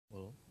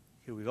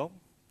Here we go.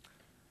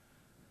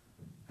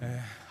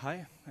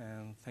 Hi,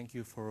 and thank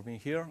you for being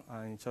here.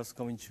 I'm just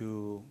going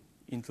to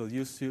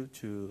introduce you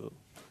to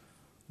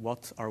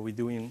what are we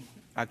doing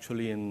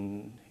actually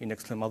in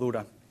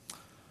Extremadura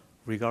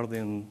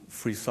regarding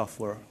free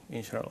software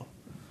in general.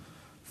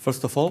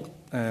 First of all,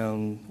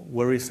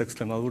 where is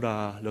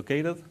Extremadura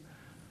located?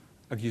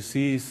 As you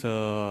see, it's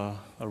a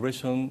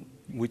region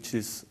which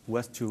is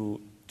west to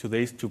the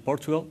east to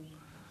Portugal.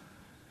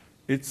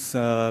 It's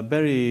a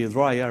very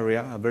dry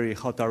area, a very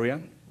hot area,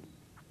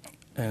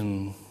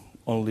 and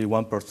only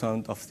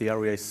 1% of the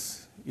area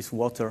is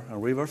water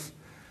and rivers.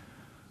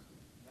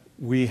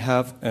 We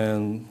have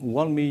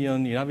 1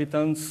 million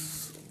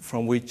inhabitants,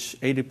 from which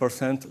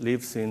 80%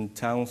 lives in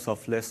towns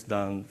of less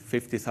than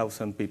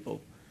 50,000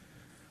 people.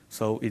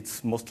 So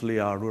it's mostly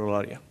a rural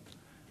area.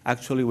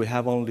 Actually, we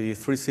have only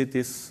 3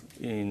 cities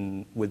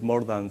with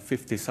more than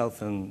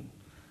 50,000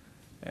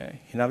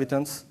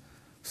 inhabitants.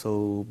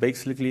 So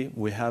basically,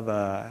 we have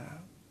a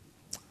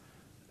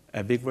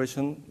big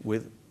region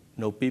with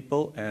no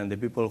people, and the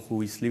people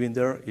who is living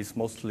there is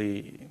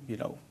mostly,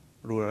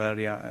 rural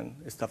area and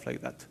stuff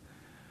like that.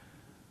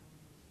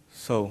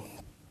 So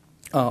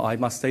I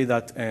must say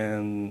that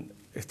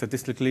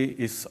statistically,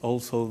 it's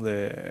also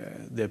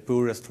the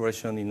poorest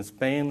region in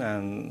Spain,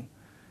 and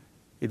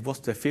it was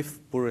the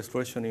 5th poorest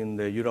region in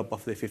the Europe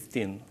of the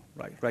 15.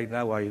 Right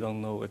now, I don't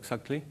know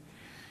exactly.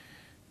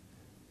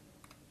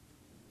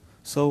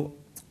 So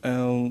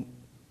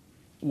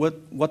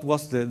what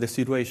was the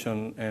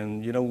situation?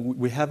 And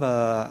we have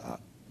a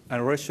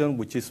region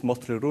which is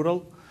mostly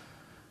rural,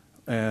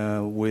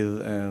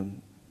 with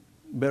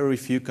very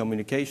few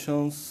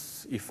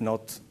communications, if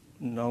not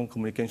no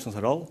communications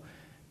at all.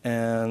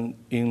 And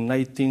in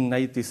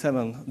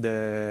 1997,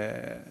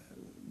 the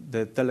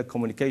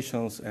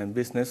telecommunications and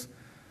business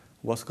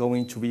was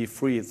going to be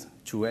freed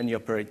to any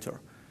operator.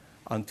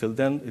 Until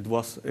then, it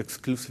was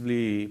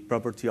exclusively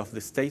property of the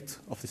state,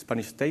 of the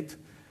Spanish state.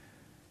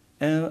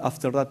 And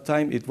after that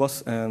time, it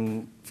was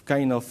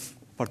kind of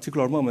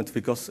particular moment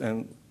because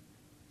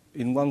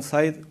in one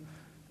side,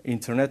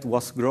 internet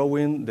was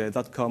growing, the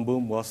 .com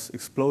boom was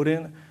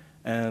exploding,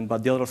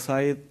 but the other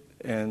side,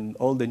 and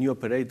all the new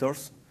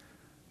operators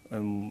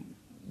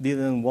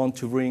didn't want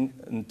to bring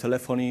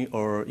telephony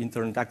or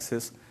internet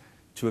access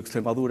to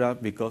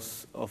Extremadura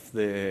because of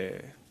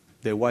the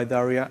wide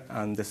area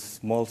and the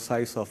small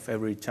size of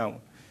every town.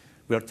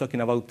 We are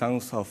talking about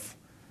towns of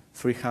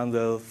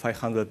 300,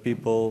 500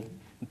 people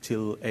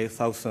till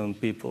 8,000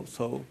 people.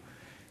 So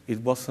it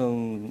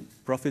wasn't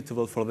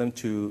profitable for them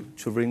to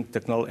bring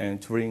technology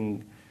and to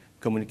bring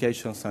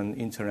communications and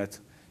internet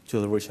to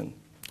the region.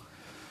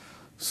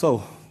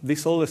 So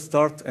this all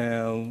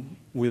started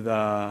with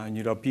a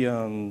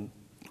European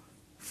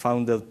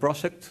founded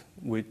project,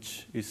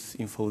 which is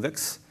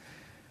Infodex.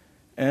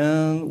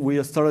 And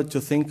we started to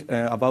think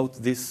about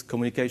this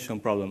communication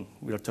problem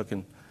we are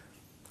talking.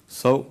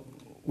 So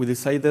we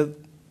decided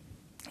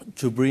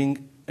to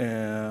bring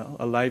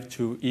alive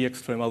to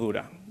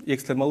Extremadura.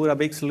 Extremadura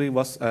basically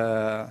was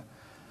a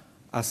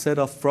set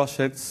of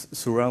projects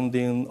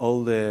surrounding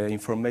all the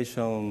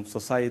information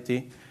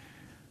society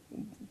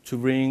to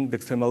bring the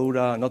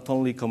Extremadura not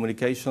only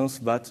communications,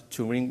 but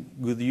to bring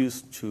good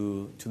use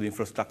to the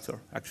infrastructure,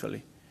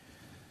 actually.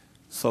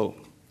 So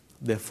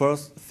the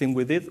first thing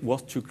we did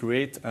was to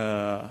create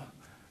a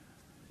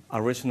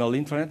regional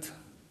internet,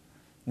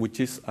 which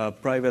is a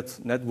private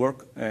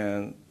network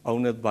and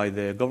owned by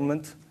the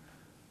government,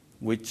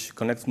 which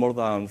connects more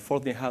than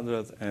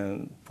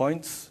 1,400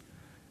 points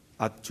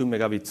at 2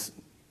 megabits.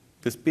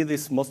 The speed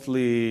is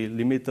mostly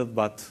limited,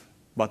 but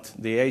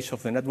the age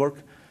of the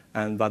network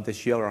but the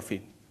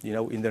geography.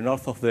 In the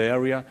north of the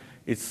area,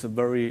 it's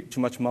too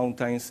much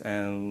mountains,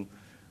 and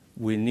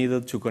we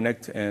needed to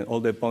connect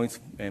all the points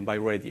by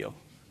radio.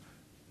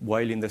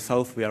 While in the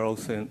south, we are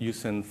also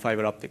using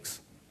fiber optics.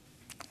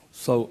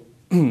 So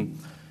in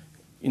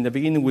the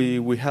beginning,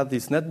 we had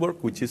this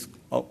network, which is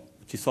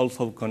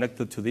also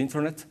connected to the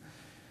internet.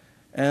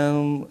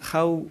 And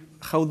how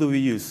do we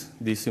use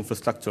this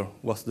infrastructure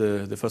was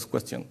the first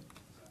question.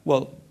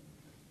 Well,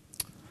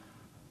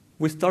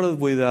 we started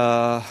with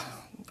a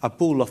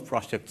pool of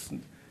projects.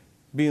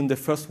 Being the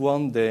first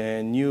one,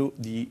 the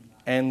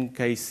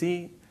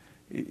NKC,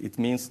 it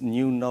means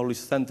New Knowledge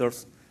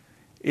Centers.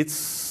 It's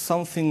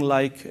something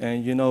like,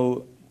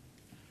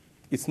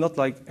 it's not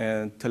like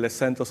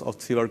telecenters or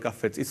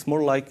cybercafes. It's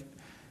more like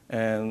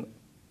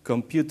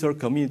computer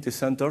community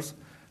centers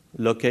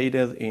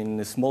located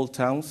in small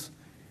towns.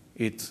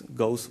 It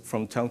goes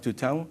from town to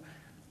town.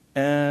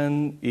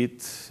 And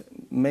its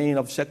main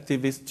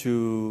objective is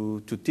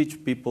to teach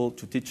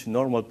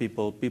normal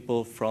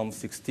people from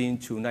 16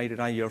 to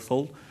 99 years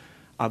old,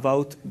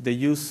 about the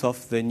use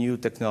of the new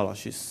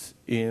technologies.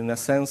 In a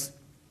sense,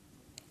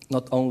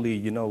 not only,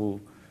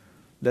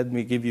 let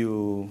me give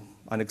you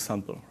an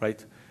example,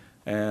 right?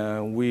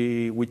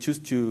 We choose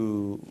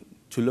to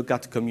look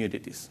at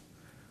communities.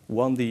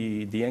 One,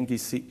 the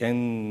NKC,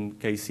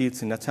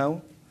 it's in a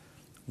town.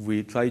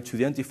 We try to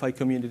identify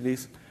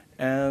communities,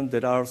 and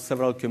there are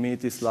several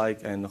communities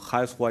like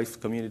housewives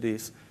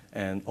communities,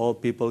 and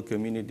old people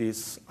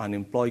communities,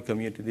 unemployed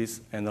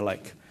communities, and the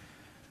like.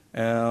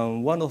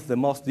 And one of the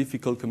most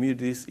difficult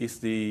communities is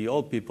the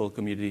old people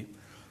community,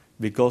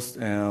 because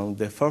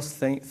the first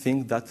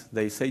thing that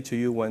they say to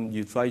you when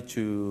you try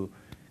to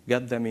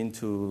get them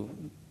into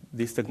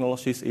these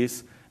technologies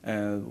is,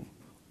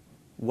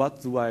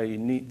 what do I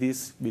need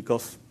this?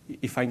 Because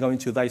if I'm going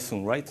to die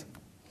soon, right?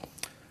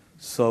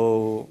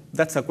 So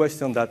that's a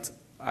question that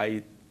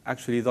I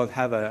actually don't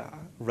have a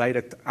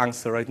right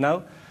answer right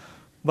now,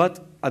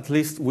 but at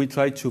least we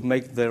try to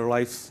make their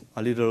lives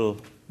a little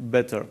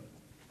better.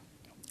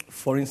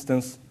 For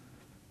instance,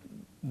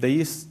 they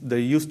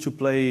used to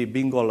play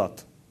bingo a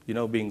lot. You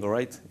know bingo,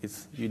 right?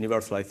 It's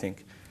universal, I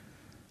think.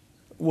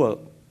 Well,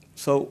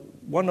 so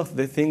one of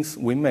the things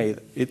we made,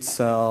 it's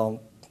to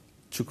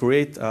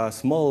create a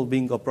small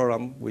bingo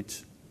program,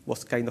 which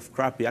was kind of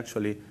crappy,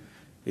 actually.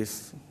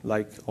 It's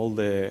like all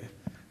the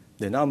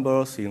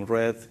numbers in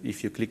red.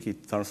 If you click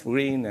it, turns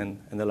green, and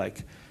the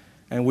like.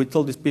 And we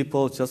told these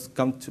people, just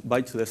come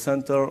by to the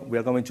center. We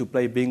are going to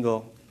play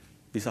bingo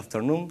this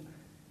afternoon.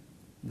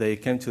 They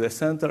came to the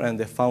center, and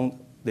they found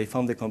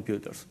the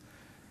computers.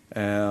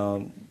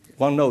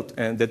 One note,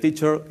 and the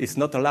teacher is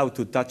not allowed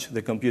to touch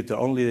the computer.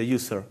 Only the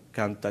user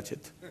can touch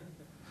it.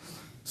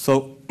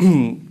 So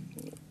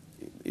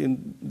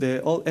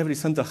every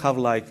center have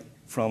like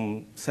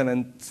from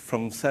 7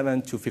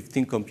 to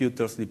 15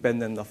 computers,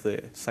 depending of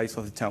the size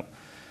of the town.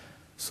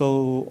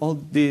 So all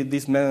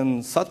these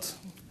men sat,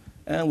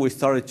 and we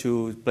started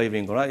to play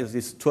bingo, right?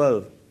 It's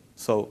 12.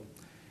 So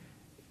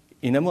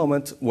in a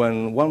moment,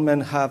 when one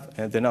man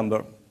have the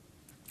number,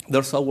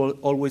 there's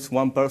always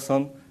one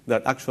person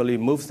that actually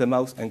moves the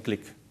mouse and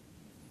click.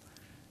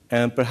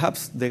 And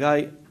perhaps the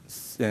guy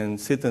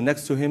sitting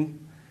next to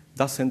him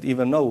doesn't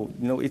even know.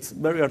 You know, it's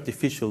very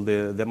artificial,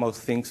 the mouse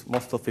things.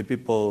 Most of the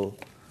people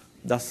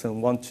doesn't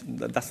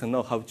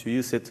know how to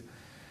use it.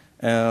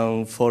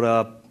 And for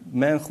a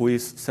man who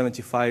is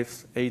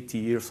 75, 80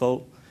 years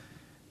old,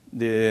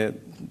 the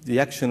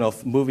action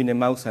of moving a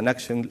mouse and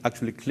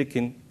actually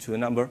clicking to a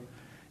number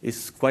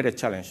is quite a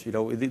challenge. You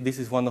know, this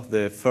is one of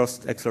the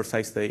first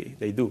exercises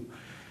they do.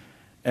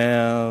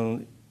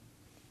 And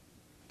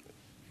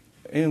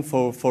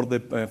for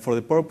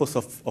the purpose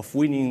of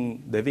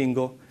winning the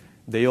bingo,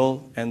 they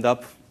all end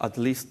up at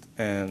least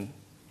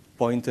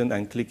pointing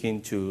and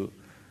clicking to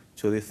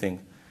this thing.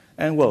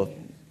 And well,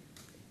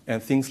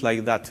 and things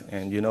like that.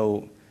 And you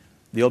know,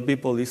 the old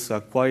people is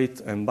a quite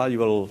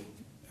valuable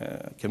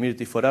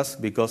community for us,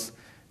 because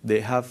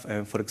they have,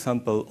 for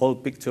example,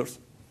 old pictures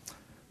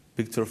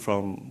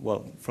from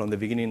the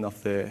beginning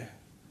of the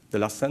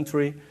last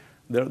century.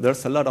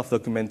 There's a lot of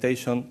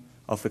documentation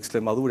of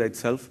Extremadura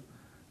itself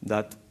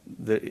that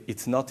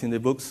it's not in the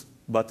books,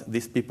 but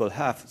these people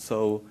have.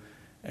 So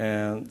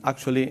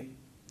actually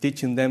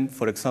teaching them,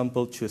 for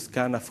example, to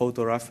scan a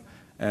photograph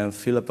and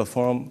fill up a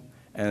form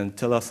and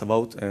tell us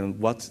about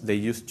what they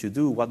used to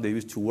do, what they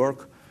used to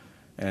work,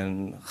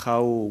 and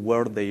how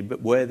were their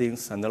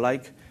weddings and the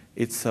like.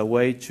 It's a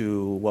way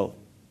to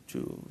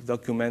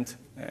document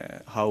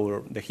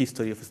how the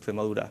history of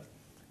Extremadura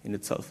in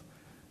itself,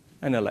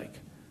 and the like.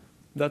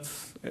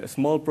 That's a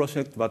small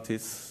project, but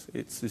it's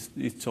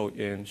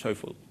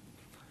joyful.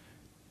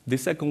 The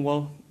second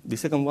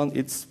one,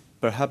 it's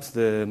perhaps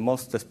the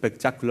most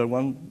spectacular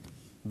one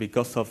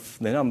because of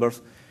the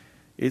numbers.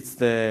 It's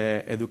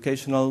the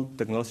Educational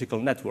Technological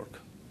Network.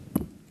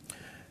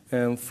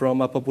 And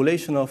from a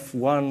population of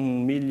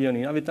 1 million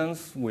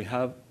inhabitants, we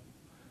have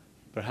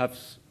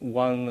perhaps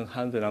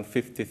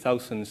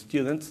 150,000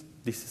 students.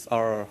 This is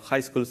our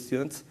high school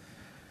students.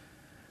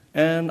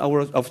 And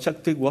our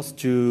objective was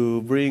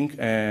to bring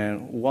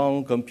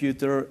one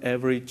computer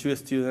every 2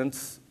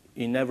 students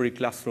in every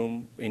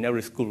classroom, in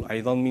every school.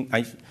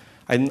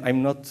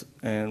 I'm not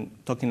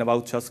talking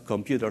about just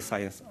computer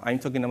science. I'm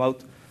talking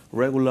about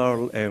regular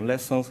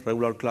lessons,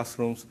 regular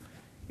classrooms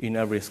in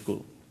every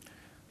school.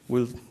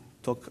 We'll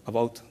talk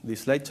about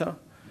this later.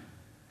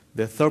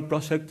 The third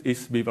project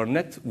is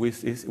ViberNet,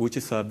 which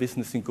is a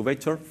business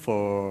incubator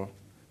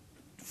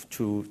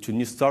to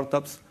new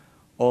startups,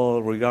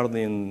 all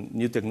regarding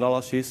new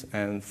technologies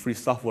and free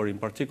software in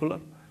particular.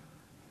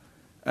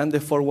 And the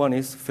fourth one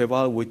is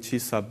FEBAL, which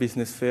is a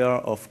business fair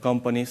of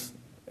companies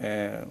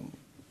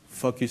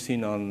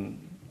focusing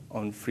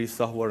on free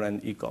software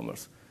and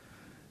e-commerce.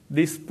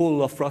 This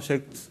pool of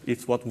projects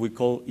is what we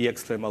call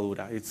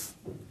e-Extremadura. It's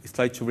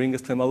like to bring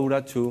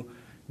Extremadura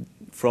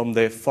from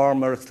the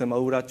farmer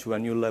Extremadura to a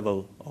new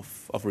level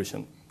of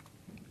region.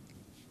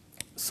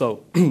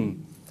 So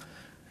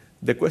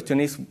the question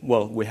is,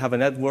 well, we have a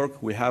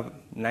network, we have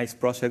nice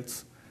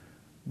projects,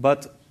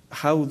 but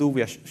how do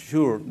we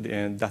assure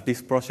that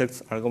these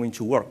projects are going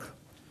to work?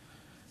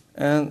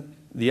 And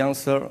the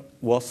answer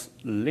was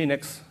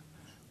Linux,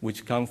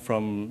 which comes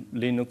from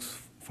Linux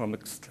from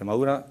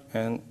Extremadura,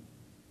 and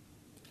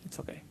it's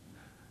okay.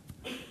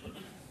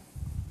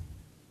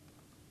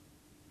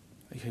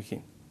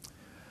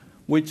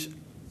 Which,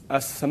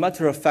 as a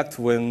matter of fact,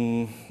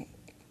 when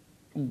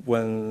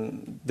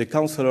the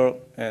counselor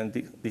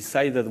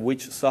decided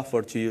which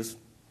software to use,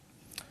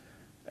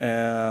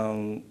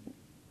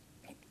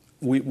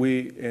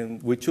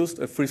 we choose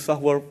a free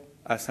software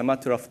as a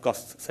matter of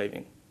cost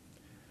saving,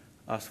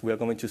 as we are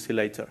going to see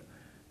later.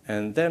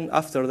 And then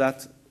after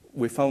that,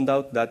 we found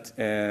out that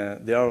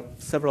there are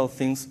several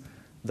things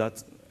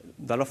that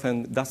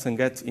often doesn't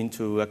get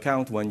into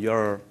account when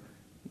you're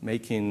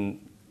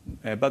making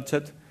a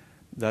budget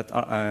that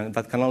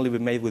can only be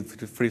made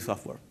with free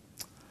software.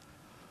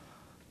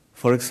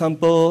 For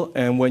example,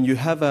 when you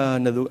have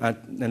an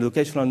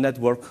educational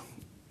network,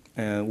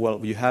 well,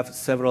 you have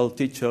several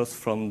teachers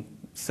from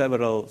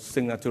several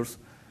signatures,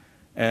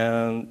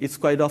 and it's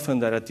quite often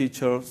that a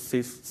teacher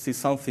sees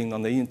something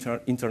on the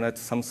internet,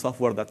 some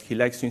software that he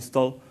likes to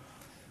install.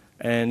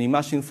 And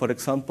imagine, for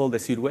example, the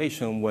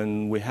situation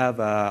when we have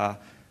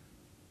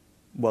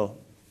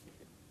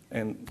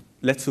and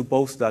let's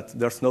suppose that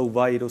there's no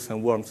virus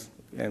and worms,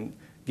 and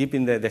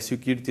given the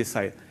security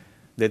side,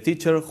 the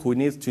teacher who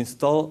needs to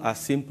install a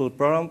simple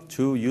program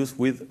to use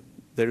with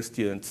their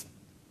students.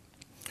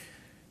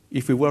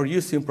 If we were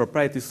using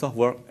proprietary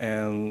software,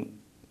 and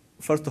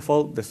first of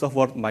all, the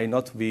software might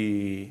not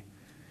be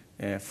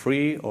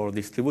free or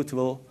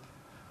distributable,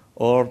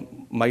 or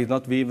might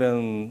not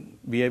even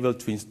be able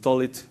to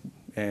install it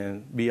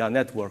via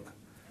network.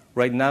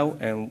 Right now,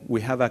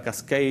 we have a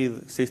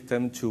cascade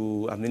system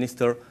to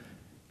administer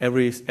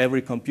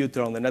every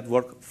computer on the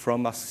network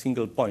from a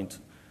single point.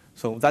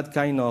 So that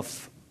kind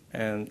of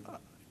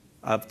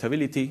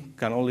adaptability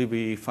can only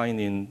be found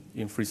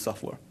in free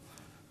software.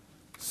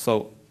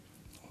 So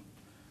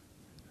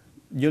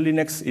GNU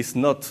Linux is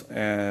not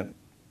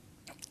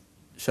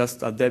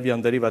just a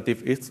Debian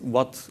derivative. It's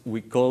what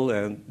we call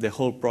the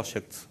whole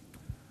project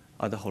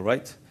as a whole,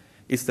 right?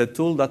 It's the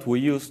tool that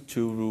we use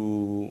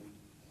to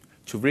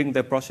bring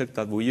the project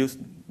that we used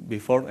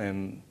before,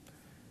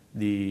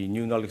 the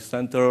new knowledge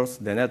centers,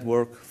 the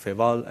network,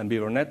 Feval, and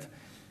BeaverNet,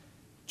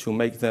 to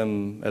make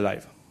them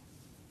alive.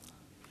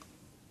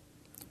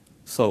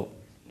 So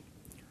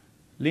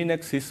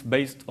Linux is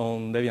based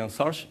on Debian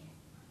Surge.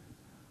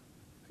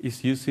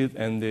 It's used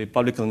in the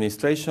public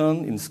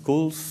administration, in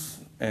schools,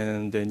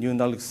 and the new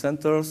knowledge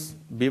centers,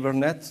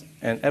 BeaverNet,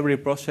 and every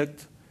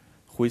project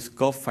who is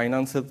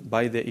co-financed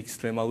by the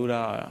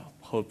Extremadura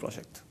whole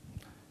project.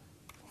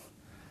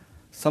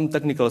 Some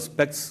technical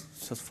specs,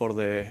 just for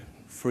the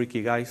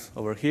freaky guys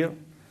over here.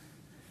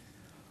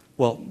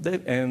 Well,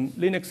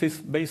 Linux is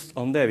based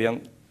on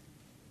Debian.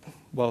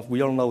 Well,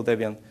 we all know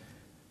Debian,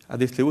 a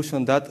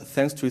distribution that,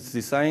 thanks to its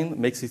design,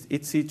 makes it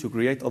easy to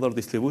create other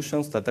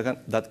distributions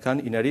that can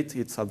inherit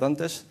its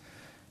advantage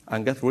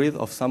and get rid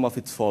of some of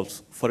its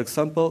faults. For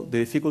example, the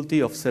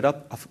difficulty of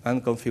setup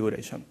and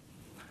configuration.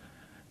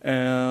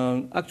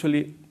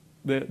 Actually,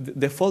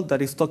 the fault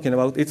that it's talking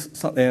about,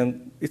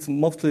 it's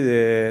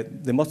mostly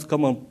the most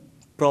common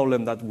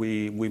problem that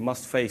we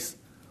must face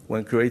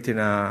when creating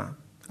a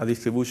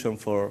distribution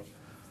for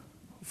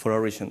a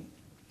region.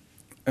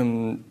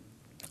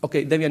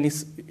 Okay, Debian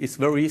is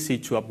very easy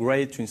to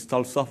upgrade, to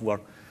install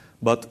software.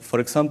 But for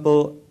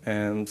example,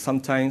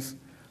 sometimes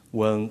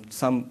when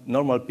some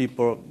normal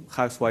people,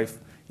 housewife,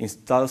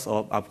 installs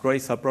or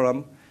upgrades a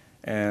program,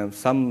 and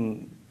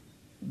some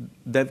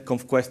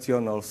DebConf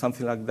question or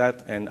something like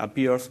that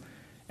appears,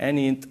 and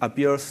it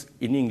appears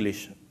in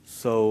English.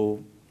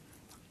 So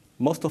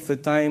most of the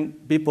time,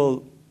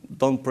 people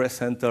don't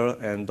press enter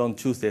and don't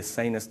choose the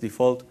same as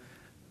default.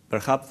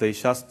 Perhaps they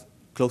just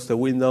close the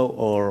window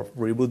or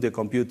reboot the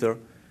computer,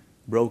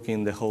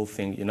 broken the whole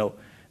thing, you know.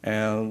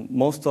 And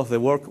most of the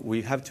work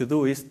we have to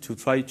do is to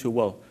try to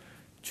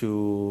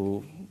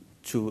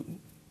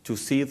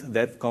seed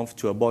DebConf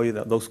to avoid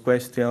those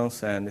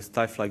questions and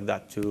stuff like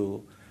that,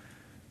 to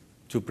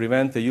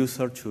prevent the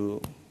user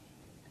to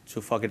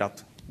fuck it up,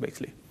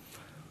 basically.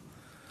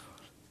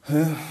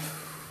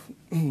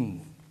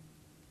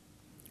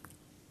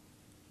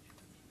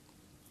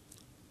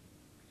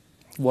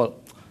 Well,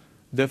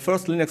 the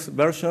first Linux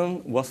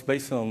version was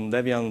based on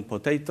Debian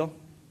Potato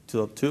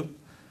 2.2.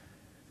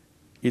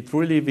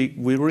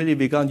 We really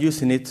began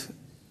using it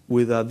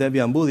with a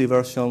Debian Buddy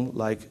version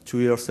like 2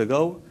 years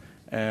ago,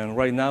 and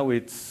right now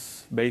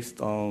it's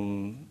based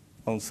on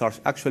Surge.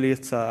 Actually,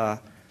 it's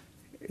a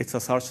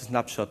Surge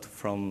snapshot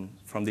from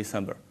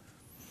December.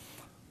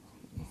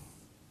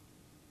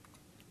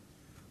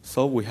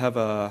 So we have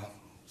a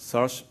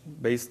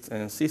Surge-based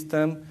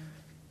system,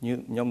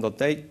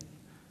 gnome.8.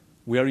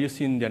 We are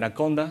using the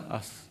Anaconda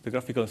as the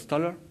graphical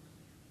installer.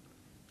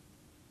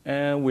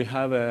 And we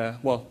have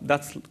well,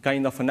 that's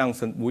kind of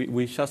announced.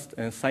 We just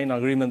signed an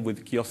agreement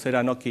with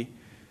Kyocera Noki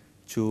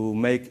to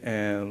make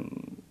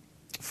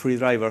free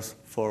drivers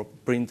for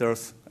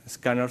printers,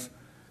 scanners.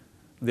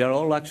 They are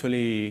all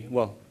actually,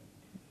 well,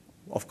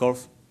 of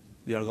course,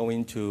 they are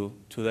going to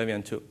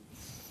Debian too.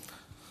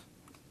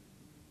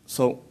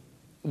 So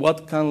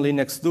what can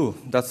Linux do?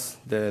 That's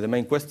the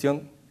main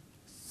question.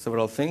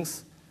 Several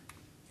things.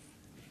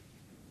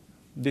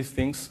 These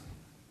things,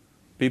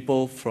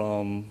 people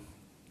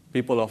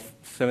of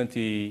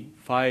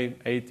 75,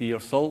 80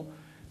 years old,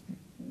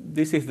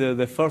 this is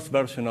the first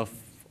version of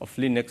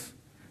Linux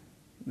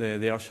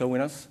they are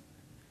showing us.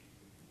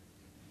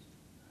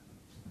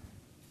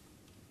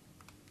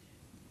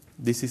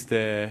 This is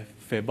the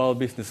FEBAL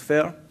Business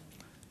Fair,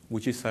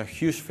 which is a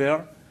huge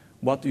fair.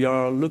 What we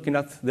are looking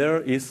at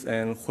there is,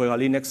 and Juega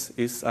Linux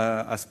is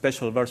a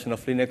special version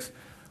of Linux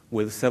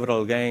with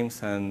several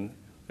games and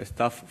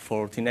stuff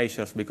for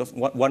teenagers, because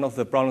one of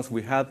the problems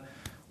we had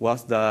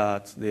was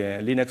that the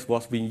Linux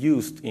was being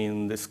used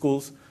in the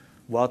schools,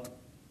 what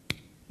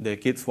the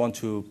kids want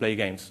to play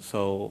games.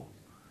 So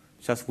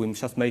we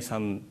just made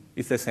some,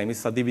 it's the same,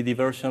 it's a DVD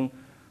version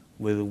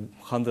with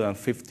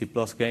 150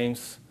 plus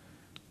games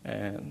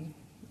and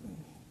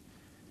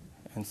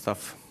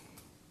stuff.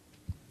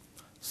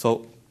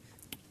 So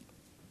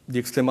the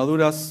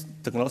Extremadura's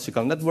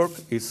technological network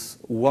is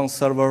one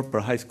server per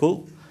high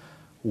school,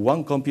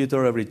 one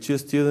computer every 2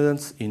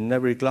 students in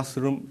every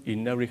classroom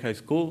in every high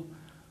school,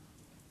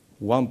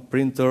 one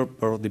printer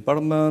per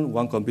department,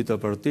 one computer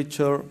per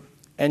teacher.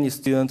 Any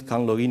student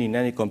can log in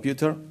any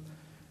computer.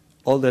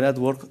 All the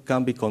network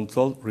can be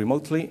controlled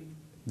remotely.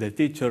 The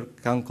teacher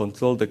can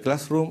control the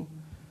classroom.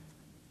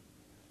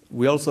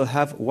 We also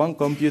have one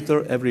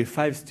computer every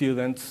 5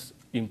 students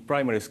in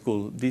primary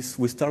school.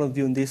 We started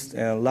doing this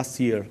last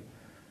year.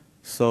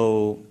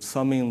 So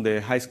summing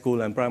the high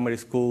school and primary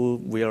school,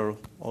 we are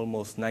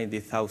almost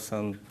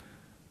 90,000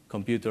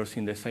 computers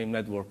in the same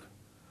network.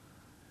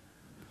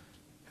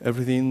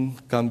 Everything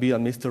can be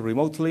administered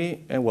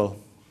remotely, and well,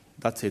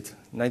 that's it.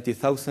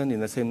 90,000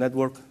 in the same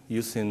network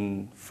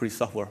using free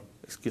software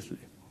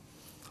exclusively.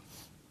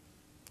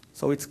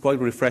 So it's quite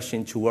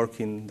refreshing to work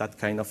in that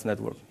kind of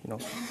network.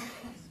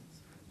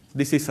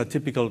 This is a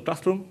typical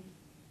classroom.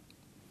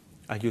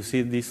 As you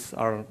see, these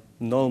are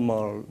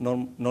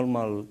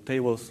normal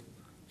tables,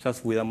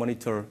 just with a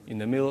monitor in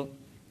the middle.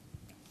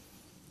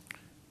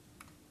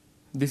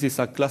 This is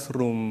a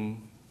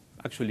classroom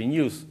actually in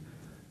use.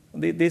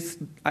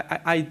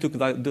 I took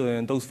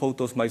those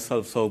photos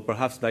myself, so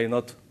perhaps they're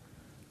not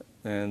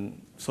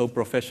so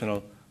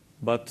professional,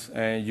 but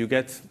you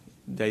get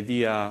the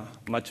idea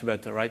much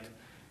better, right?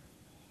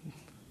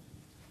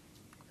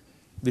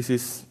 This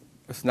is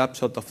a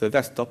snapshot of the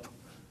desktop.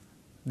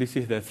 This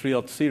is the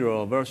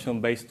 3.0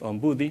 version based on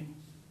Booty,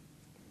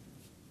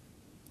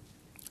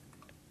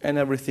 and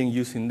everything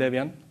using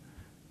Debian.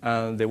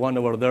 And the one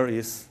over there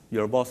is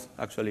your boss,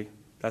 actually.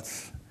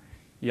 That's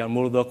Ian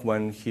Murdoch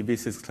when he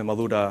visits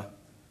Extremadura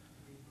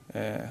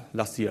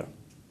last year.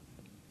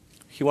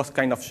 He was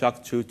kind of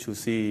shocked too to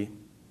see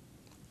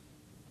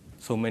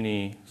so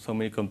many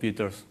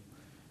computers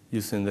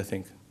using the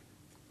thing.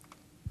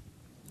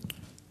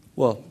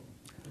 Well,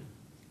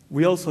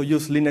 we also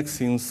use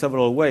Linux in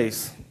several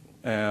ways.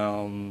 We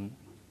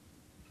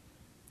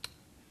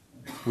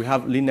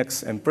have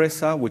Linux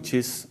Empresa, which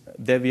is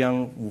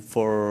Debian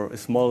for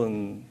small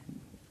and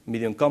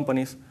medium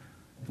companies.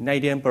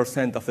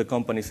 98% of the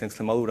companies in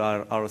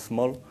Extremadura are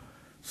small,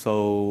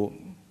 so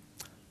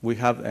we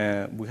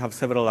have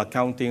several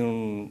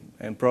accounting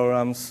and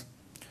programs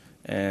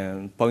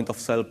and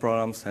point-of-sale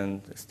programs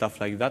and stuff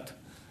like that.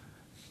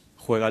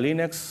 Juega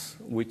Linux,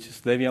 which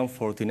is Debian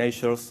for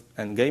teenagers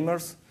and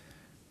gamers.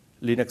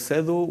 Linux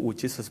Edu,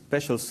 which is a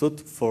special suite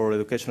for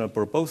educational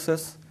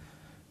purposes.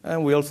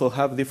 And we also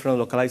have different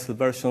localized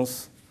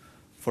versions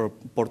for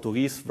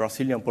Portuguese,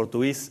 Brazilian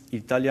Portuguese,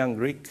 Italian,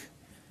 Greek,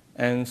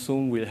 and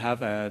soon we'll have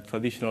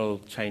traditional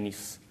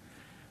Chinese.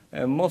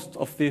 And most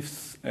of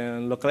these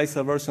localized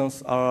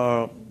versions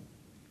are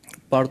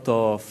part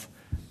of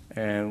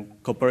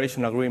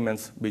cooperation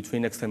agreements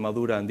between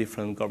Extremadura and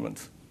different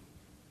governments.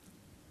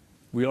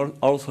 We are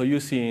also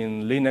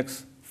using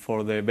Linux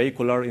for the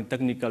vehicular and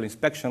technical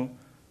inspection.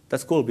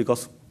 That's cool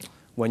because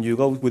when you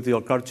go with your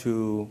car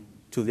to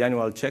the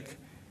annual check,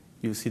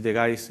 you see the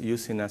guys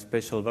using a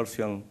special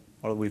version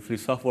or with free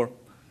software.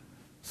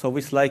 So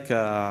it's like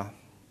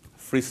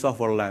free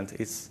software land.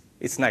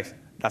 It's nice.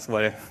 That's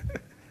why.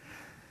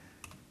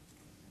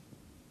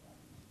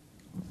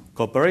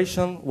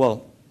 Cooperation.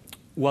 Well,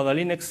 Guada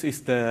Linux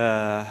is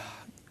the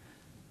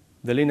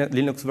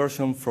Linux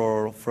version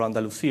for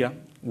Andalusia,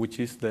 which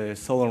is the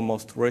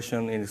southernmost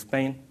region in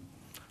Spain.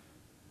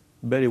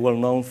 Very well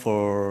known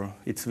for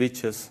its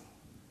beaches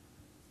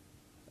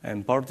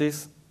and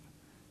parties.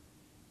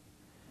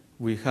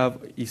 We have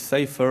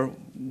eSafer,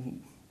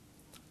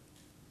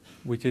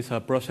 which is a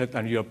project,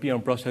 a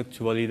European project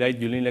to validate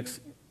Linux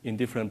in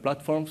different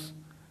platforms.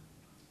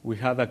 We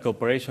have a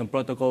cooperation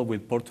protocol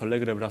with Porto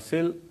Alegre,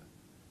 Brazil.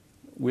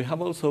 We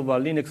have also a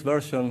Linux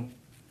version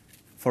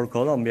for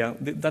Colombia.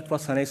 That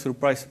was a nice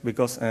surprise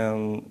because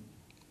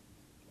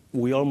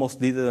we almost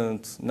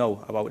didn't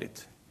know about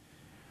it.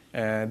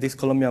 These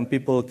Colombian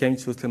people came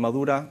to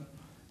Extremadura,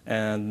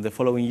 and the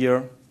following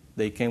year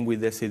they came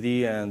with the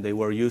CD and they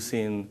were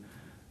using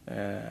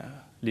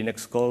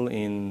Linux call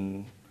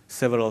in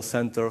several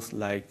centers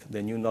like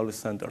the new knowledge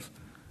centers.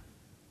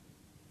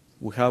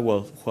 We have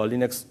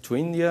Linux to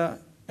India,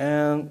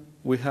 and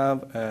we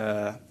have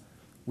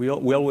we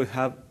always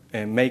have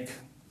make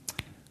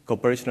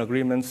cooperation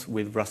agreements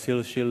with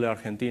Brazil, Chile,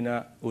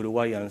 Argentina,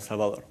 Uruguay, and El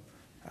Salvador.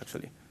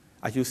 Actually,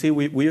 as you see,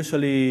 we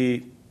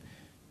usually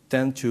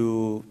tend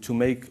to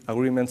make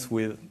agreements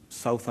with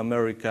South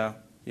America.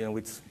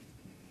 It's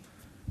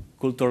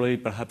culturally,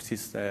 perhaps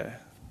it's the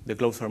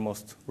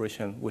closermost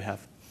region we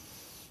have.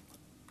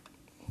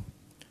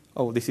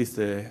 Oh, this is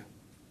the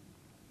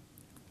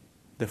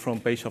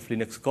front page of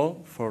Linux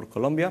Call for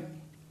Colombia.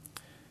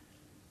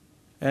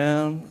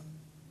 And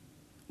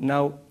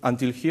now,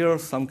 until here,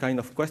 some kind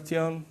of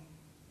question.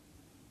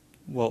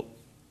 Well,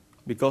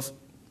 because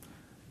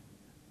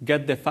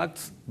get the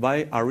facts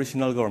by a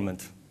regional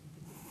government.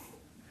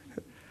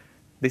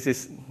 This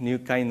is new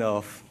kind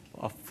of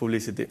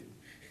publicity.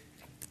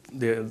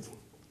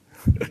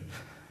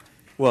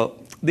 Well,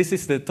 this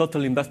is the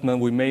total investment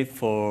we made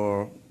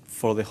for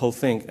the whole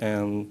thing,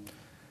 and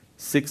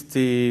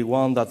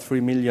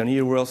 61.3 million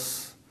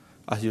euros.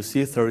 As you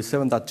see,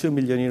 37.2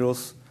 million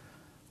euros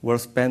were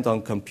spent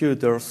on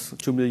computers,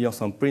 2 million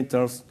on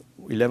printers,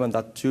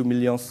 11.2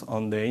 million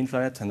on the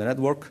internet and the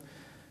network,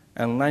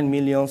 and 9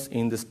 million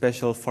in the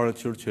special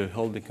furniture to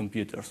hold the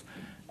computers.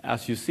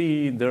 As you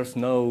see, there's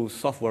no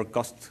software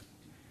cost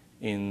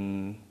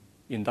in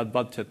that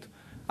budget.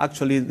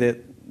 Actually,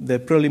 the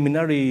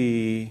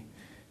preliminary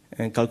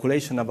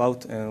calculation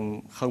about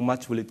how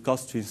much will it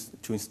cost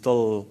to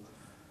install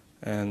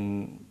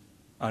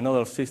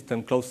another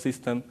system, closed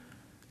system,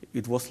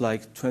 it was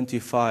like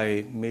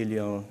 25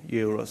 million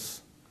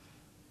euros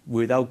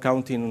without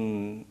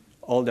counting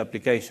all the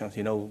applications,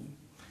 you know.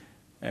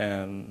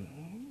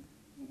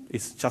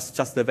 It's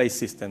just the base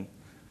system.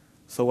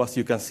 So as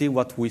you can see,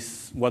 what we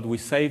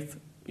saved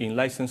in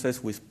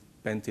licenses, we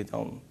spent it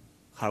on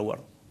hardware.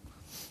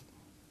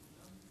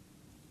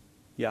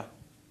 Yeah.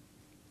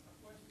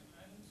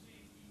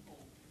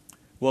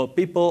 Well,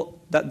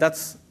 people,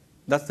 that's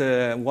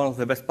one of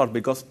the best parts,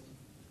 because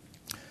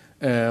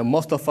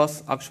most of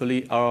us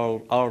actually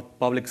are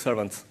public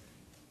servants,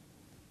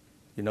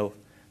 you know.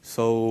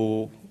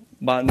 So,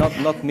 but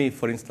not me,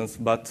 for instance,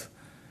 but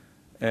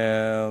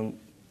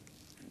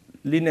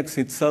Linux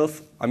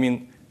itself, I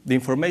mean, the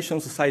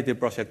Information Society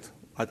project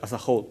as a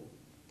whole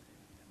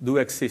do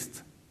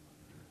exist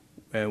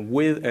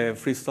with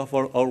free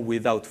software or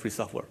without free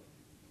software.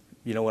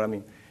 You know what I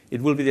mean? It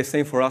will be the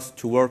same for us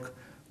to work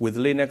with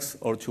Linux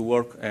or to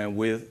work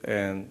with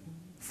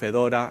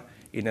Fedora,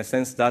 in a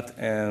sense that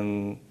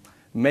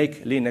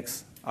make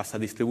Linux as a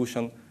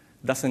distribution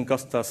doesn't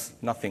cost us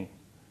nothing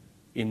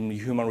in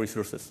human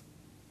resources.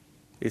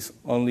 It's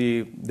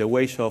only the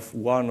wage of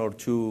 1 or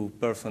 2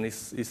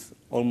 persons is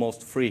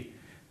almost free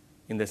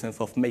in the sense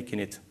of making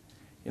it,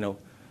 you know.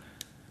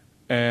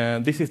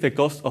 This is the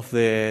cost of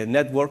the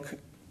network.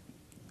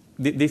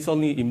 This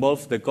only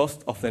involves the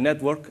cost of the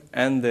network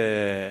and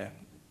the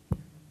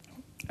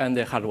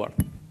hardware,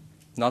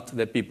 not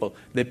the people.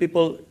 The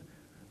people,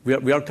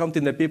 we are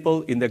counting the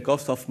people in the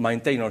cost of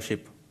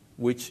maintainership,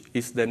 which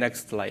is the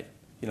next slide,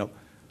 you know,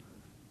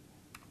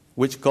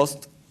 which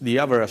cost the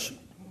average.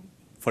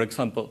 For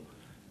example,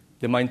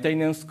 the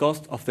maintenance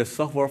cost of the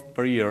software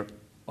per year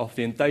of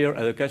the entire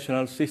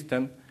educational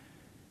system,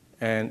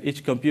 and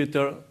each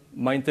computer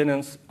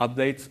maintenance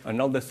updates and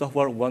all the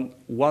software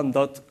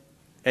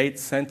 1.8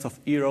 cents of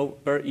euro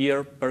per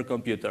year per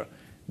computer.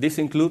 This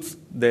includes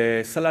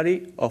the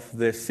salary of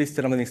the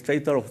system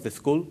administrator of the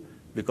school,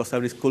 because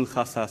every school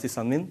has a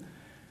sysadmin,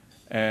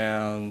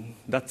 and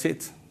that's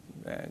it.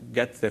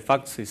 Get the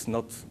facts is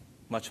not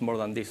much more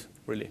than this,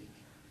 really.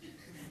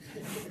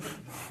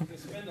 They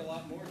spend a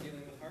lot more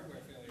dealing with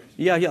hardware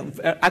failures.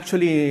 Yeah.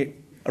 Actually,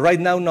 right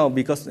now, no,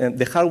 because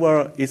the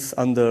hardware is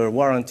under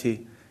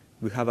warranty.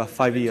 We have a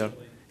 5-year.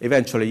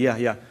 Eventually,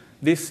 yeah.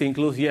 This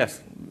includes,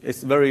 yes,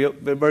 it's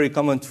very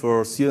common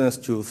for students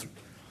to.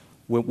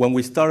 When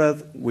we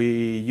started,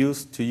 we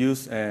used to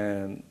use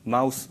a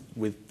mouse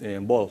with a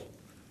ball.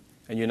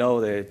 And you know,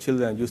 the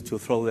children used to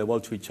throw the ball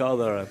to each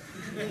other.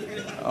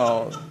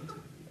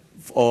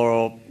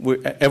 Or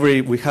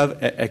we have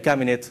a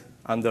cabinet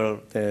under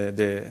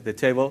the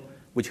table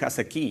which has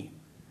a key.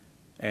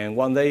 And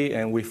one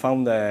day, we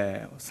found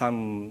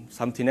some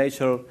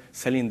teenager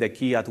selling the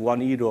key at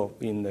 €1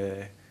 in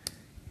the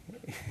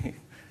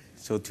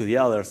so to the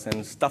others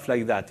and stuff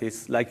like that.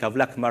 It's like a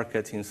black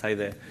market inside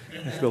the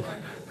school.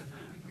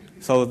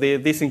 So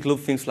this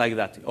includes things like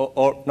that.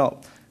 Or no,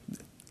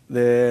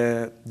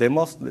 the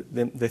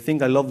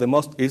thing I love the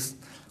most is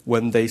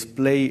when they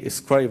play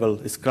Scrabble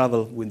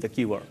with the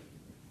keyboard.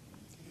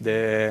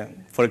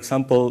 For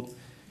example,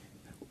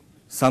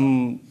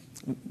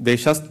 they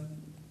just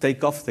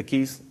take off the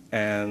keys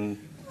and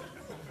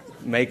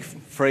make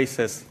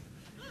phrases.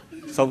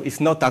 So it's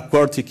not a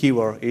QWERTY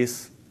keyboard,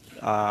 it's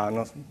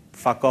no,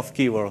 fuck off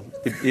keyboard,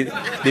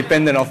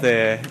 depending on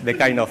the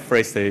kind of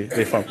phrase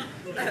they form.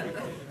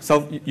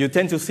 So you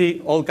tend to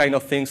see all kind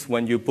of things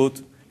when you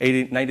put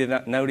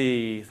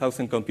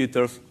 90,000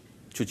 computers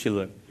to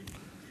children.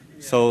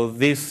 So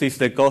this is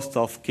the cost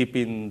of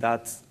keeping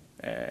that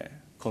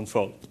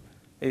control.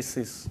 This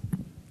is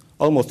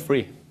almost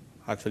free,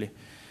 actually.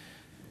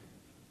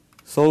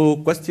 So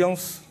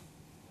questions?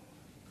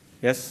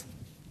 Yes?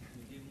 Can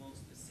you give more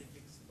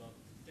specifics about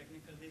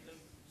technical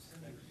details,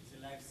 like the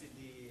live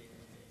CD,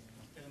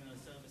 terminal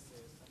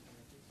services, something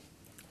like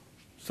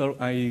this? So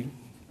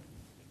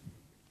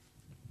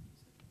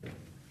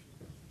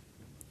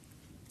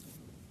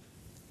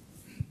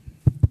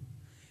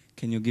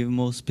Can you give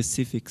more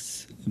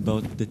specifics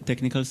about the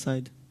technical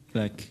side?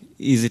 Like,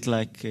 is it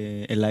like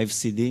a live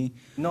CD?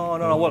 No,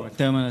 or well,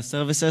 terminal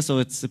services,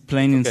 or it's a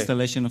plain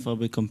installation of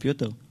a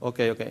computer?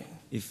 Okay.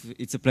 If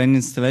it's a plain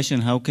installation,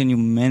 how can you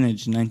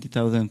manage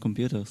 90,000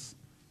 computers?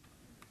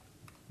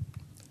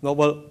 No,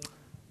 well,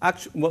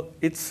 actually,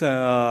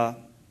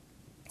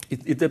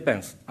 it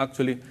depends.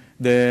 Actually,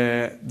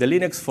 the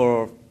Linux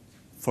for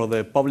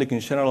the public in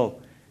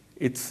general,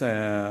 it's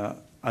a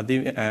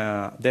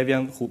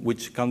Debian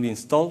which can be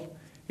installed.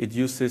 It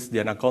uses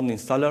the Anaconda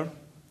installer,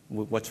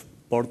 which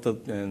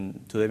ported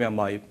to Debian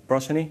by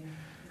Progeny.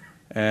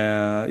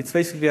 It's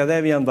basically a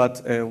Debian,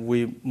 but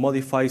we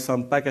modify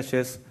some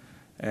packages,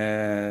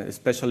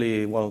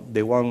 especially, well,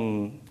 the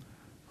one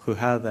who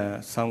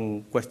had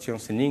some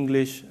questions in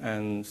English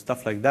and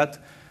stuff like that.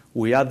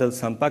 We added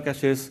some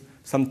packages.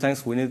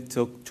 Sometimes we need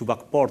to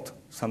backport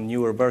some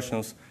newer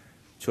versions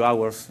to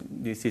ours.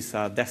 This is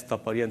a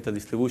desktop-oriented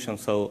distribution,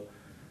 so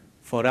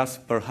for us,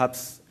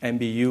 perhaps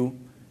MBU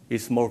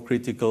is more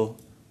critical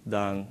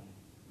than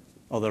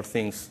other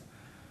things.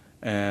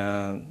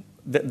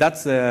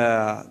 That's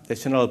the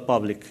general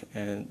public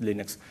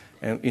Linux.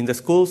 And in the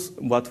schools,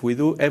 what we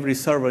do, every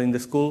server in the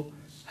school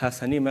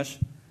has an image,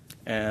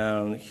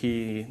 and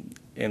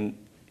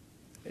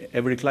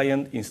every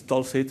client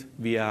installs it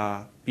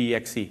via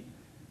PXE.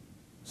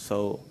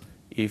 So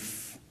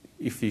if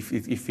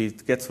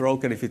it gets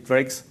broken, if it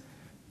breaks,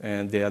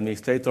 the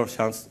administrator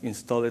shall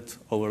install it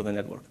over the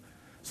network.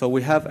 So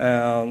we have,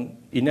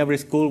 in every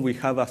school, we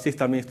have a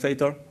system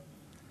administrator,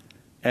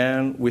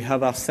 and we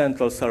have a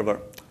central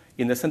server.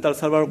 In the central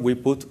server, we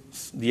put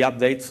the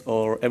updates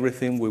or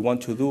everything we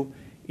want to do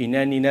in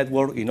any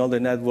network, in all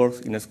the networks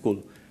in a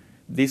school.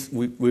 This,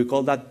 we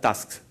call that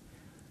tasks.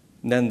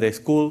 Then the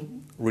school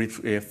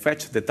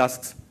fetch the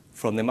tasks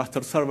from the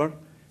master server,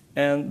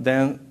 and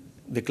then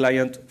the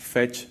client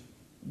fetch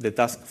the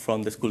task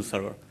from the school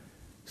server.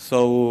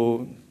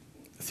 So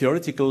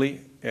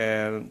theoretically,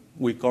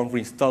 we can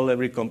reinstall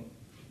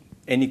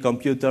any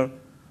computer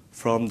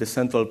from the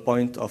central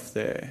point of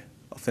the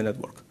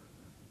network.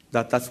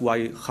 That's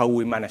how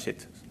we manage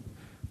it.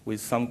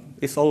 It's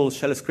all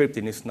shell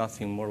scripting. It's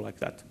nothing more like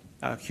that.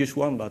 A huge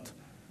one, but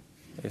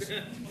it's.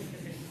 Thank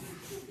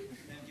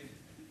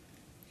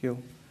you.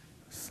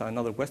 So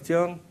another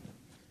question.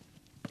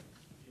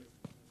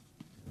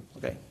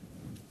 Okay.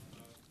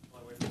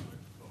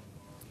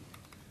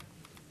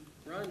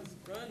 Run.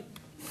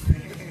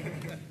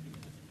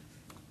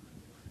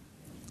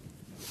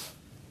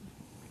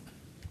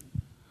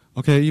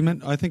 Okay,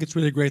 I think it's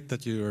really great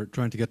that you're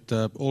trying to get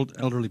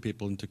elderly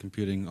people into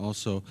computing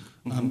also.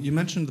 You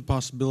mentioned the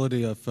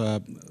possibility of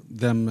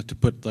them to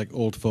put like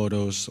old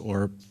photos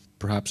or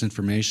perhaps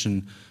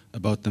information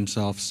about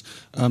themselves.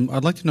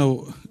 I'd like to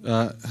know,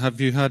 have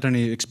you had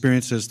any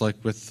experiences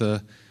like with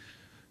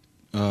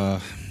how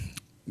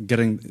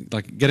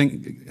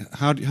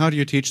do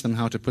you teach them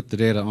how to put the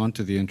data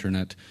onto the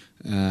internet,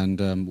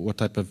 and what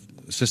type of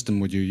system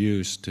would you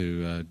use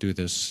to do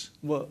this?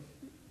 Well,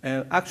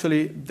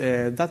 actually,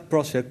 that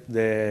project,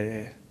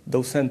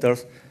 those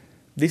centers,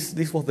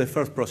 this was the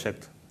first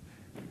project.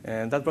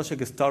 And that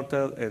project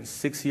started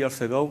 6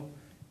 years ago.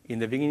 In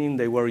the beginning,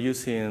 they were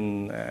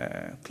using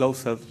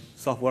closed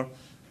software.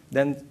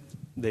 Then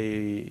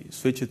they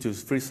switched to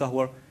free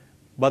software.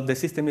 But the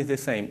system is the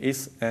same.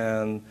 It's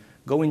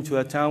go into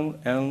a town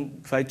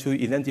and try to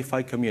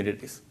identify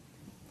communities.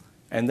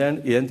 And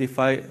then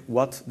identify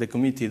what the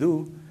community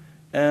do,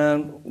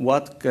 and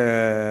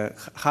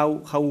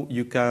how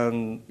you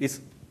can,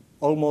 it's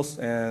almost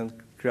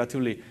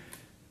creatively.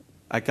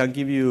 I can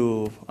give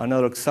you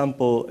another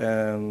example.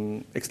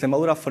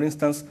 Extremadura, for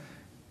instance,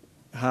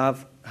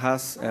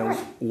 has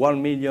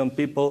 1 million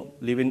people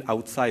living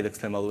outside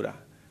Extremadura.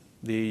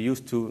 They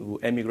used to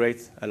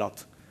emigrate a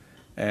lot.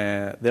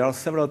 There are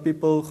several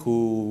people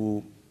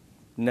who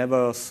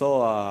never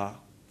saw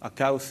a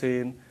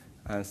cousin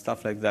and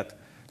stuff like that.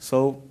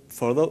 So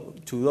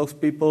to those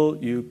people,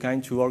 you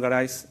kind to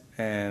organize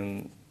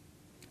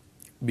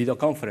video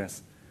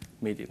conference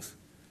meetings.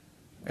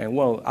 And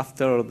well,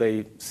 after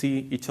they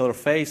see each other's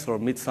face or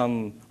meet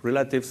some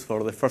relatives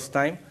for the first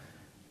time,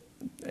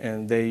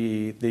 and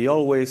they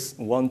always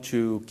want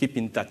to keep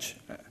in touch.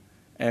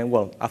 And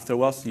well,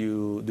 afterwards,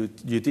 you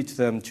teach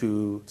them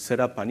to set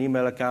up an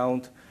email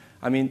account.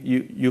 I mean,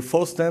 you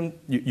force them,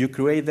 you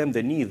create them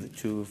the need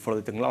for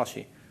the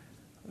technology,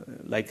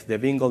 like the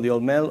bingo, the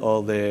old mail,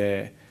 or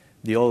the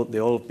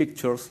old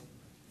pictures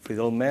for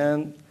the old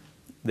man.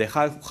 The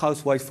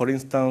housewife, for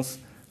instance,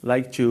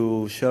 like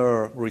to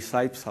share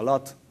recipes a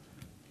lot,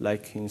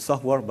 like in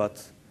software,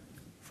 but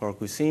for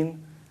cuisine.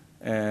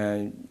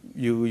 And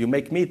you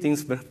make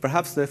meetings, but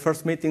perhaps the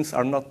first meetings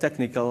are not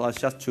technical,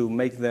 it's just to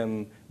make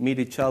them meet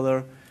each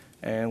other.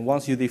 And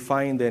once you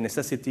define the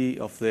necessity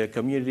of the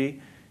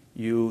community,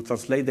 you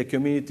translate the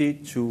community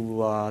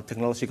to a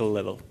technological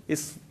level.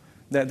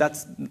 In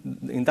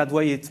that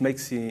way,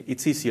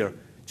 it's easier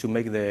to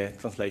make the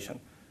translation.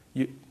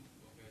 Okay,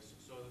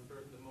 so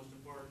the most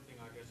important thing,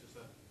 I guess, is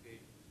that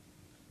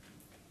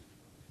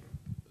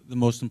The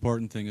most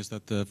important thing is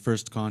that the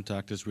first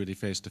contact is really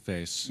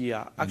face-to-face.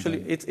 Yeah,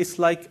 actually, it's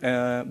like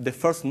the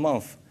first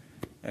month,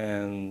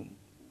 and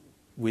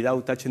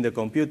without touching the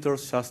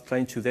computers, just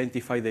trying to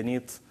identify the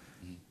needs,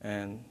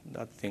 and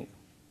that thing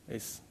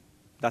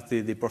that's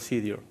the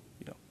procedure.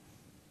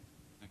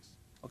 Thanks.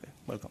 Okay,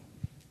 welcome.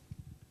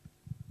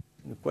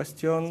 Any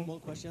question? Small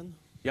question.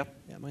 Yep.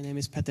 Yeah, my name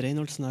is Petter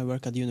Reinholdsen. I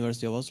work at the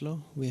University of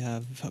Oslo. We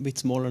have a bit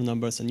smaller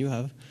numbers than you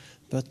have,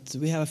 but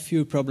we have a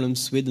few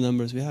problems with the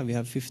numbers we have. We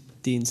have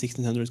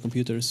 1,600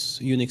 computers,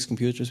 Unix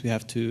computers we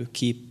have to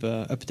keep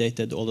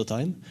updated all the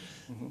time.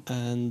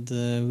 And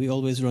we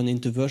always run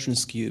into version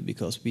skew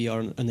because we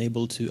are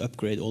unable to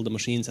upgrade all the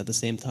machines at the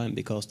same time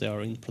because they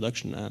are in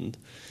production, and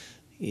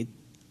it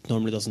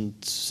normally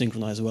doesn't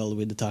synchronize well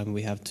with the time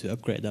we have to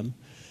upgrade them.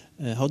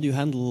 How do you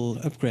handle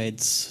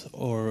upgrades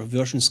or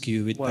version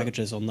skew with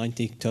packages on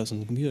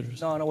 90,000 computers?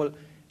 No, well,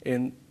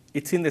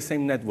 it's in the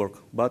same network,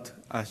 but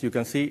as you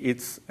can see,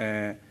 it's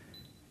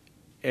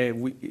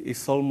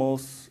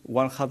almost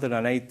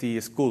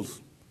 180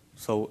 schools.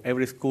 So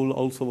every school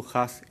also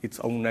has its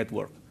own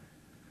network.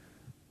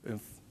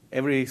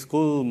 Every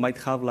school might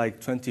have like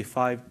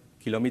 25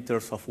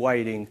 kilometers of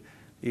wiring.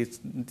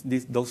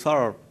 Those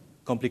are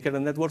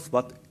complicated networks,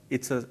 but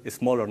it's a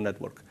smaller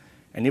network.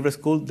 And every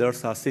school,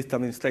 there's a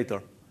system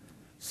administrator.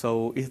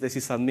 So it's the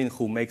sysadmin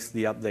who makes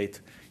the update.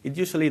 It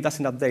usually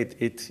doesn't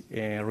update, it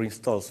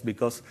reinstalls,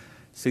 because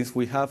since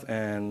we have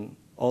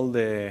all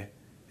the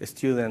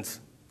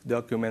students'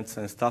 documents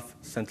and stuff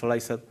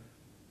centralized,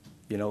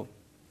 with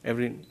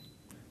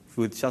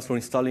just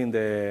reinstalling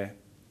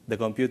the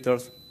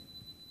computers,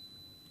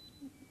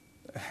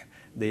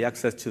 they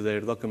access to their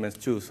documents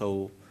too.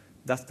 So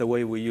that's the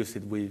way we use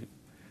it.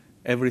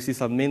 Every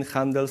sysadmin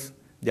handles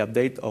the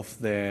update of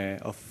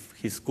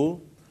his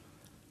school,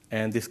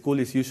 and the school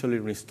is usually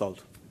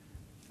reinstalled.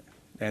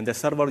 And the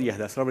server, yes,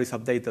 the server is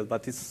updated,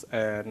 but it's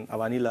a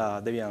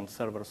vanilla Debian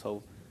server,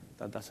 so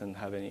that doesn't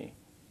have any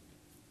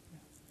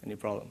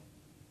problem.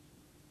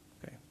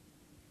 Okay.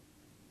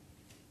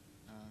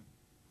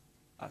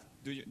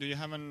 Do you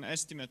have an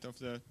estimate of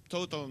the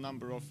total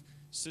number of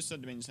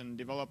sysadmins and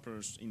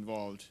developers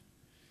involved?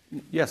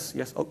 Yes.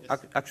 Oh,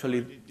 Yes.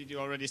 Actually. Did you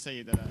already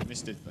say that I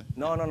missed it? But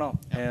No.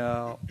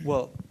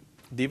 Well,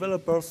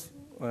 developers,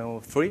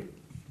 3.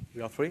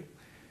 We are 3.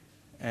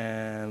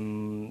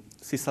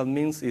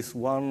 Sysadmins is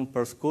 1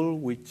 per school,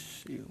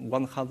 which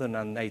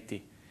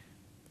 180.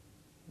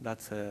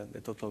 That's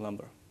the total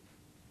number.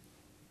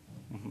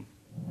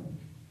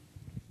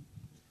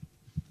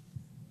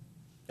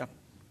 Yeah.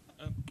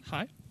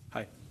 Hi.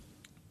 Hi.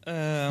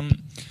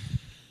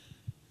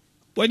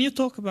 When you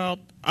talk about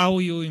how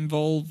you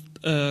involve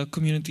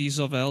communities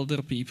of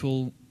elder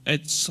people,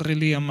 it's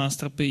really a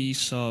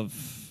masterpiece of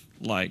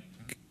like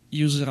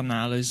user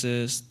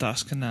analysis,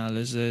 task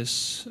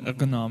analysis,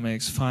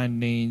 ergonomics, find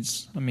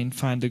needs. I mean,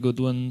 find the good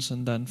ones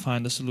and then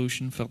find a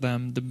solution for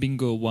them. The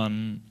bingo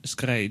one is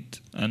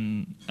great,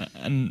 and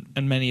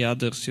many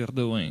others you're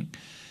doing,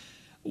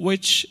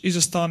 which is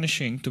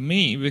astonishing to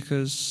me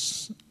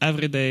because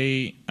every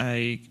day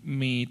I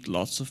meet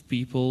lots of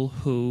people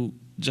who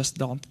just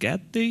don't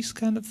get these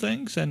kind of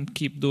things and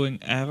keep doing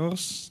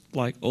errors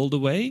like all the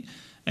way,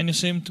 and you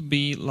seem to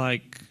be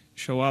like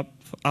show up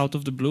out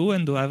of the blue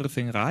and do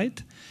everything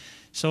right.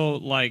 So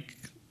like,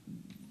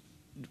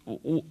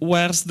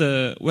 where's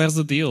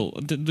the deal?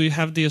 Do you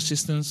have the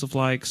assistance of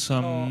like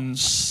some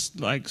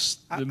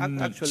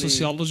Actually,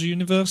 sociology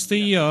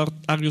university, or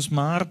are you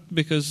smart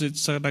because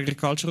it's an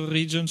agricultural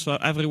region, so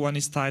everyone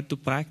is tied to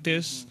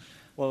practice?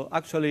 Well,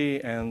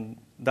 actually, and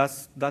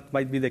that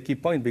might be the key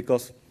point,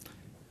 because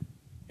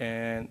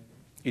in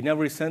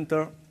every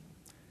center,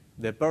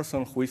 the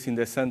person who is in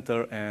the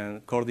center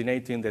and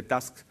coordinating the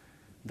tasks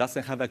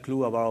doesn't have a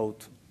clue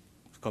about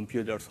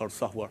computers or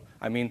software.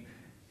 I mean,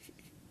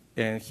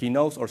 he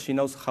knows or she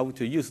knows how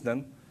to use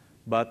them,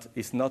 but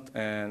is not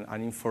an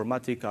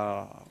informatic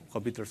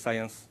computer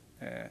science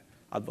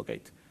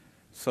advocate.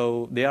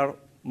 So they are,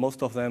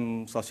 most of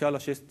them,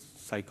 sociologists,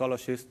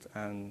 psychologists,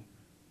 and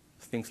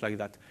things like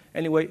that.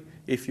 Anyway,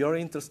 if you're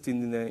interested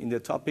in the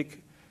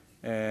topic,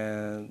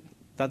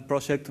 that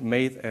project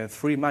made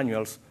 3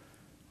 manuals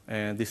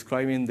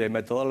describing the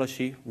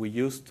methodology we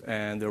used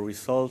and the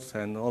results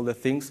and all the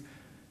things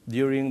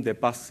during the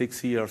past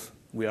 6 years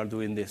we are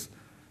doing this.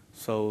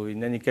 So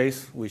in any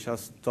case, we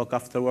just talk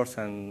afterwards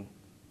and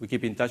we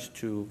keep in touch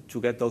to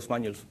get those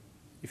manuals,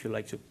 if you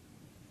like to.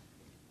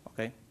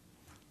 Okay?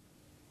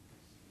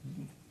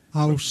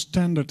 How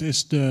standard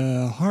is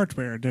the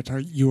hardware that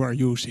you are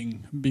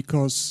using?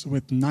 Because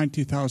with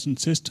 90,000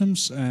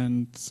 systems,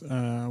 and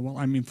well,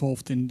 I'm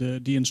involved in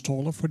the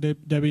installer for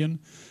Debian,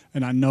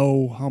 and I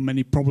know how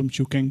many problems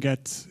you can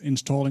get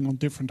installing on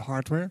different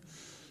hardware.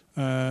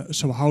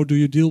 So how do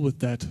you deal with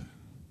that?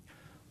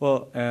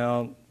 Well,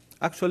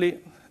 actually,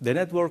 the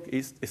network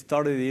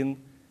started in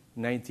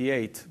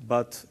 '98,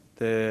 but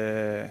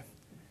the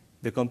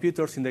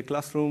computers in the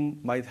classroom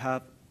might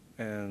have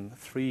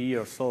 3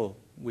 years old,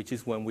 which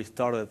is when we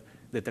started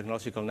the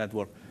technological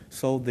network.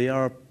 So they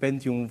are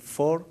Pentium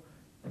 4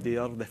 They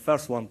are the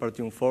first one per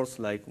tune force,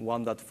 like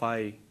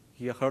 1.5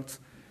 gigahertz.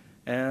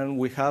 And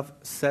we have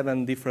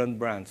 7 different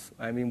brands.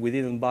 I mean, we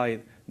didn't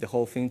buy the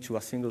whole thing to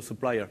a single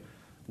supplier.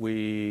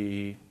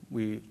 We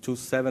choose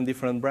 7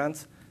 different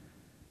brands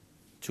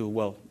to,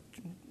 well,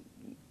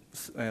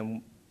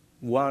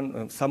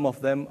 some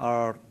of them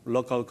are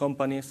local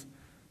companies,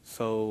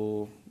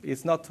 so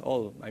it's not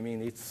all. I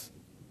mean, it's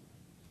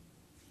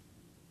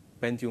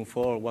Pentium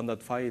 4,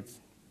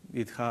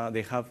 1.5,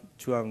 they have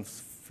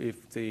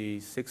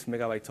 256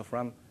 megabytes of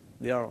RAM.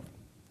 They are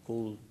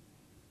cool,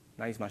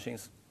 nice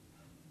machines.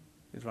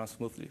 It runs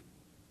smoothly.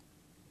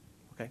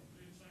 Okay?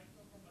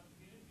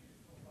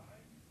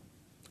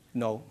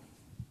 No,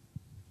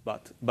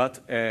 but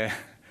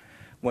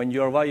when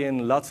you're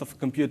buying lots of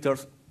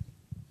computers,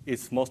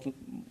 it's most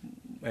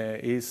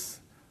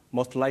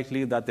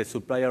likely that the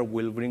supplier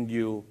will bring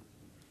you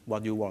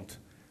what you want.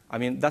 I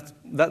mean, that's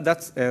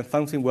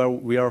something where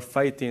we are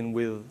fighting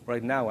with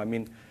right now. I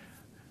mean,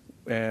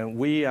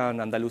 we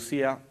and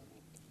Andalusia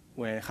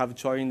have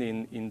joined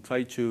in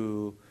try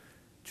to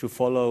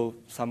follow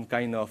some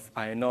kind of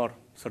AENOR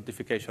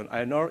certification.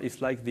 AENOR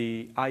is like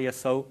the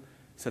ISO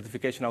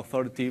certification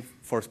authority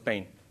for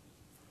Spain.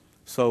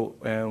 So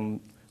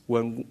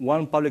when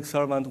one public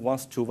servant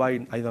wants to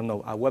buy, I don't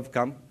know, a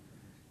webcam,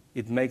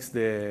 it makes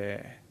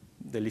the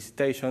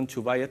licitation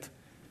to buy it,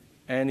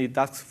 and it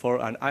asks for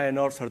an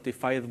AENOR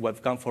certified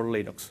webcam for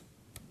Linux.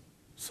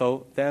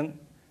 So then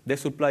the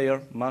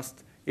supplier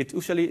must, it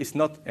usually is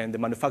not the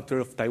manufacturer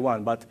of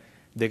Taiwan, but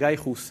the guy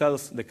who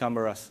sells the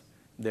cameras,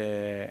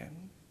 the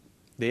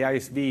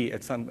ISV,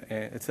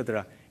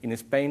 etc., in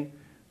Spain,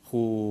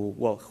 who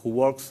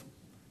works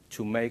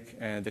to make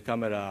the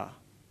camera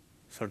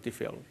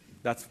certified.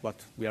 That's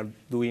what we are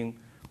doing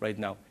right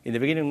now. In the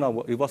beginning,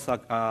 no, it was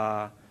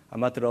a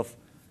matter of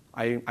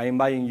I'm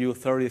buying you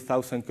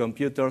 30,000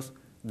 computers,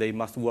 they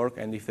must work,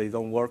 and if they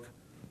don't work,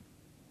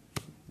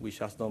 we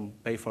just don't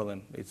pay for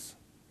them. It's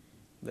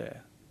the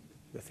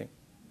thing.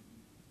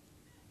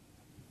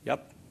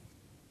 Yep. Do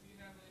you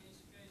have any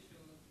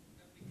special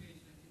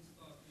application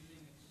installed in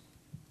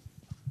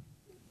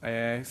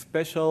Linux?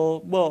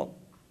 Special, well,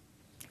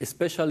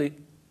 especially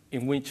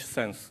in which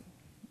sense?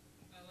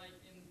 Like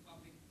in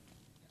public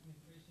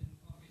administration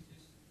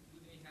offices, do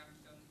they have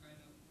some kind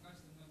of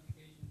custom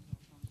applications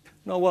or something?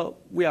 No,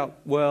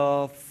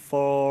 well,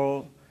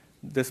 for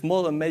the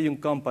small and medium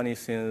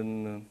companies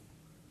in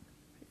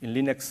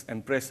Linux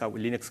Empresa,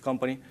 with Linux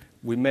company,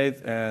 we made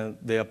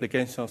the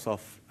applications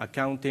of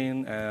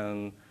accounting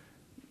and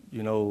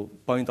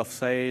point of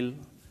sale,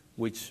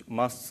 which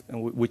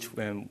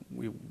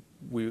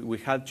we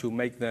had to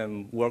make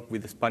them work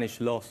with the Spanish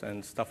laws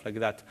and stuff like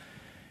that.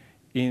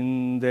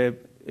 In the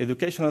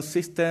educational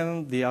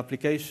system, the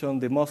application,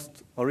 the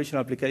most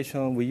original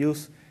application we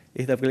use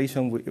is the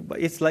application.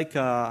 It's like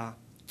a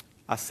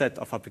set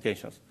of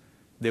applications,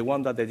 the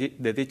one that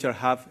the teacher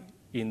have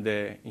in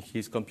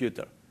his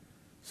computer,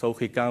 so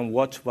he can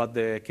watch what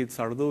the kids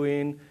are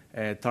doing,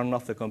 turn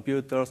off the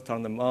computers,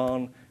 turn them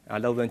on,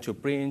 allow them to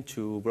print,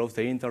 to browse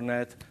the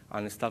internet,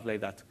 and stuff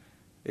like that.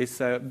 It's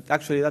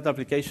actually that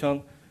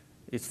application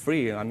is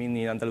free. I mean,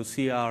 in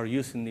Andalusia are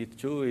using it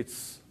too.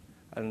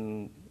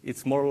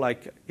 It's more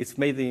like it's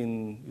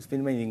been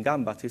made in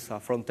Gamba. It's a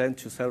front end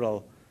to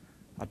several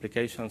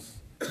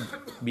applications,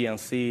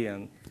 BNC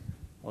and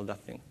all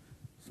that thing.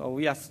 So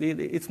yes,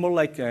 it's more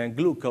like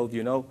glue code,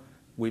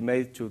 we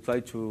made to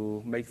try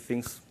to make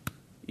things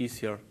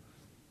easier.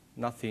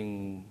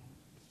 Nothing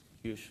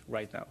huge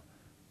right now.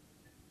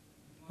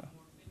 One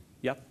more thing.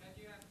 Yep. Have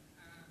you had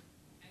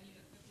any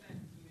attack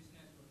to this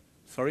network?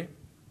 Sorry?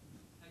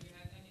 Have you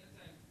had any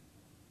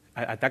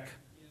attack? Attack?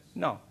 Yes.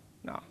 No.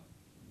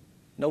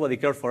 Nobody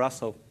cares for us,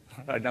 so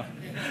right now.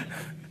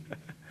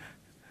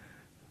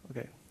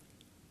 Okay.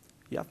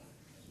 Yep.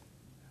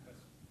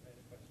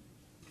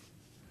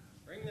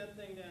 Bring that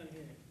thing down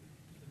here.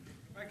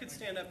 I could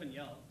stand up and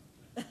yell.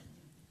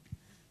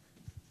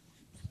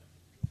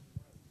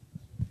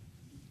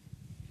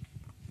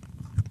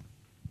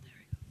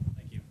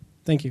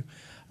 Thank you.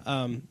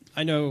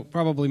 I know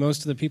probably most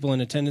of the people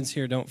in attendance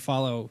here don't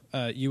follow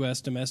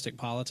U.S. domestic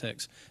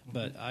politics,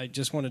 but I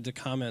just wanted to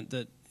comment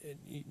that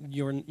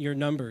your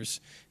numbers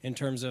in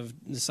terms of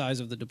the size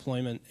of the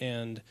deployment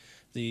and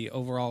the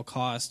overall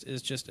cost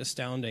is just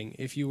astounding.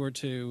 If you were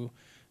to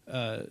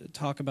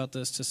talk about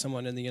this to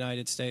someone in the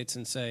United States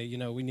and say,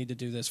 we need to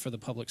do this for the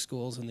public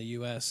schools in the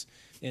U.S.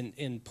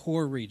 in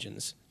poor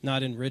regions,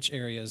 not in rich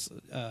areas,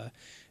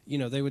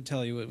 they would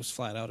tell you it was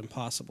flat out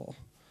impossible.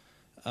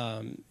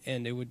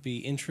 And it would be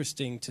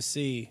interesting to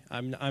see.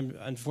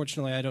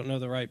 Unfortunately, I don't know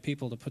the right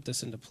people to put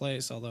this into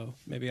place, although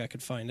maybe I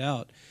could find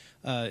out.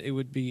 I think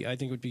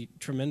it would be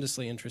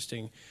tremendously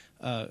interesting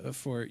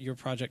for your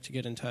project to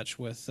get in touch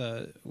with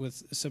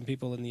some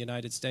people in the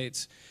United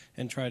States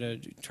and try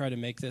to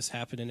make this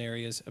happen in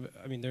areas.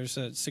 I mean, there's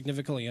a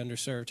significantly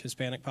underserved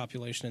Hispanic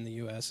population in the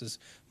U.S.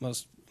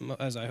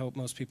 as I hope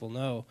most people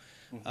know,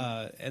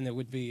 and it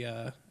would be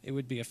a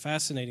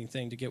fascinating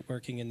thing to get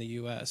working in the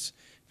U.S.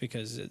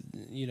 because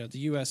the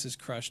U.S. is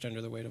crushed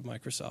under the weight of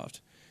Microsoft,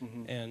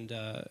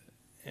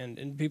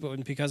 and people,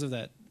 and because of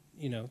that,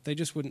 you know, they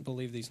just wouldn't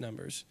believe these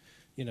numbers,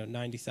 you know,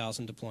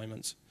 90,000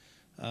 deployments.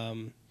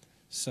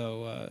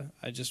 So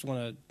I just want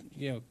to,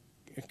 you know,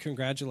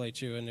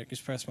 congratulate you and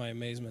express my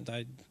amazement.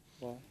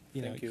 Well,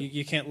 you know, thank you.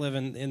 you can't live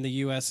in the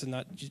U.S. and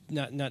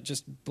not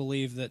just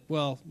believe that,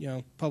 well, you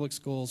know, public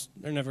schools,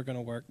 they're never going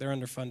to work. They're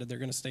underfunded. They're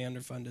going to stay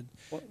underfunded.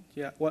 Well,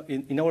 yeah. Well,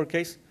 in our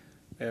case,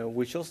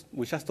 we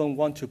just don't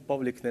want to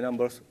publish the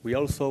numbers. We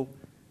also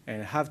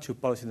have to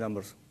publish the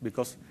numbers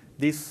because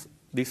these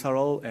are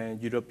all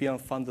European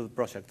funded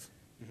projects.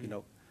 You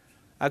know,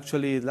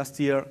 actually last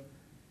year,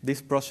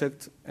 this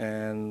project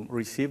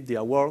received the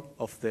award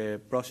of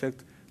the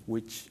project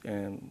which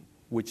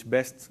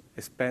best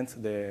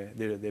spent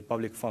the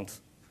public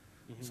funds.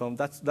 So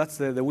that's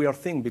the weird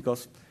thing,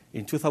 because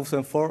in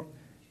 2004,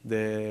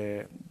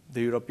 the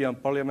European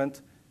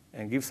Parliament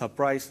gives a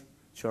prize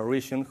to a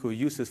region who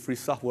uses free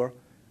software,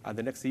 and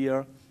the next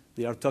year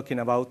they are talking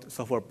about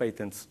software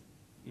patents.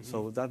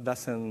 So that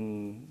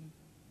doesn't,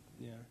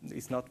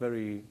 it's not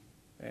very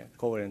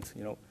coherent,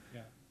 you know.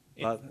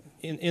 But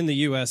in the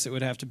U.S., it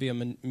would have to be a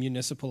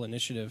municipal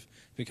initiative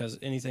because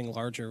anything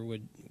larger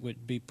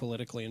would be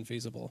politically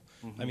infeasible.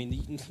 I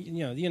mean,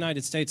 you know, the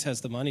United States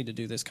has the money to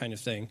do this kind of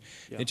thing.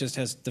 It just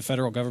has, the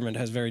federal government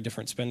has very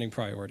different spending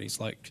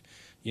priorities, like,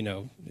 you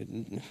know,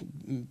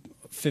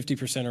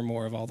 50% or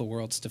more of all the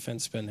world's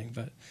defense spending.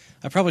 But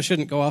I probably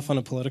shouldn't go off on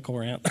a political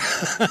rant.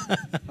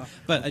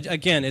 But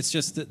again, it's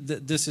just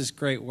that this is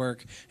great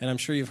work, and I'm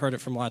sure you've heard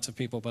it from lots of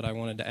people, but I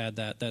wanted to add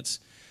that. This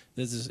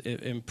is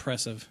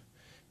impressive.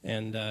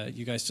 And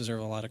you guys deserve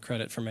a lot of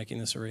credit for making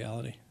this a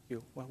reality.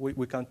 Well,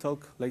 we can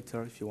talk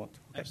later if you want.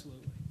 Okay.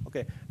 Absolutely.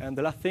 Okay, and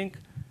the last thing,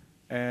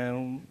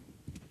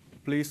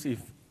 please, if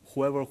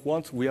whoever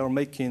wants, we are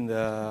making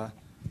an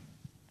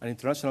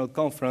international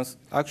conference.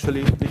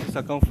 Actually, this is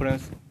a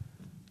conference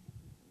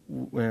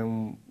we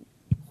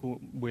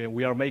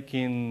are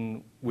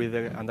making with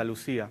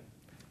Andalusia.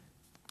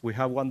 We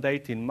have one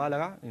date in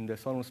Malaga, in the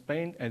southern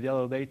Spain, and the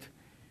other date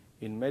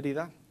in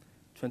Mérida,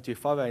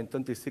 25 and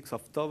 26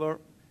 October.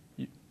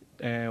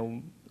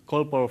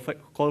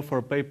 Call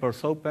for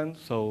papers open,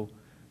 so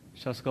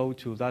just go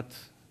to that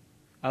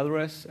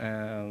address,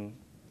 and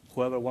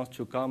whoever wants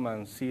to come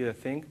and see the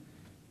thing,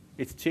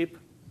 it's cheap,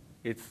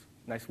 it's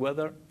nice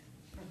weather,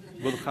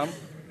 good ham,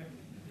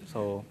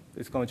 so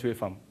it's going to be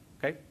fun.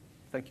 Okay?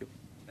 Thank you.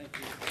 Thank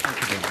you. Thank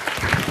you very much.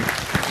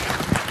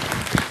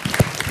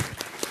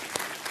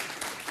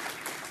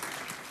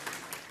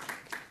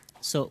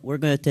 So we're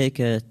going to take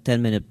a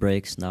 10-minute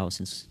breaks now,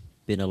 since it's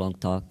been a long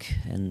talk,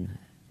 and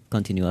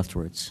continue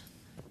afterwards.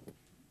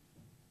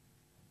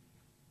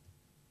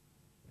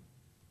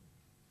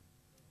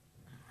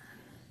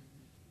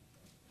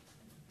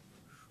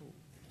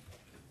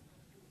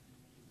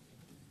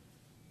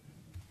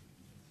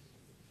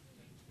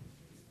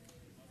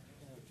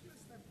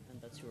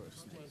 And that's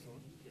yours.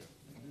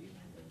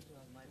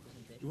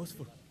 It was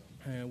for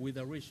with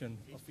a region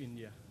of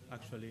India,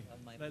 actually.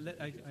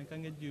 I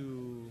can get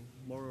you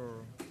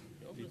more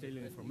detailed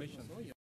information.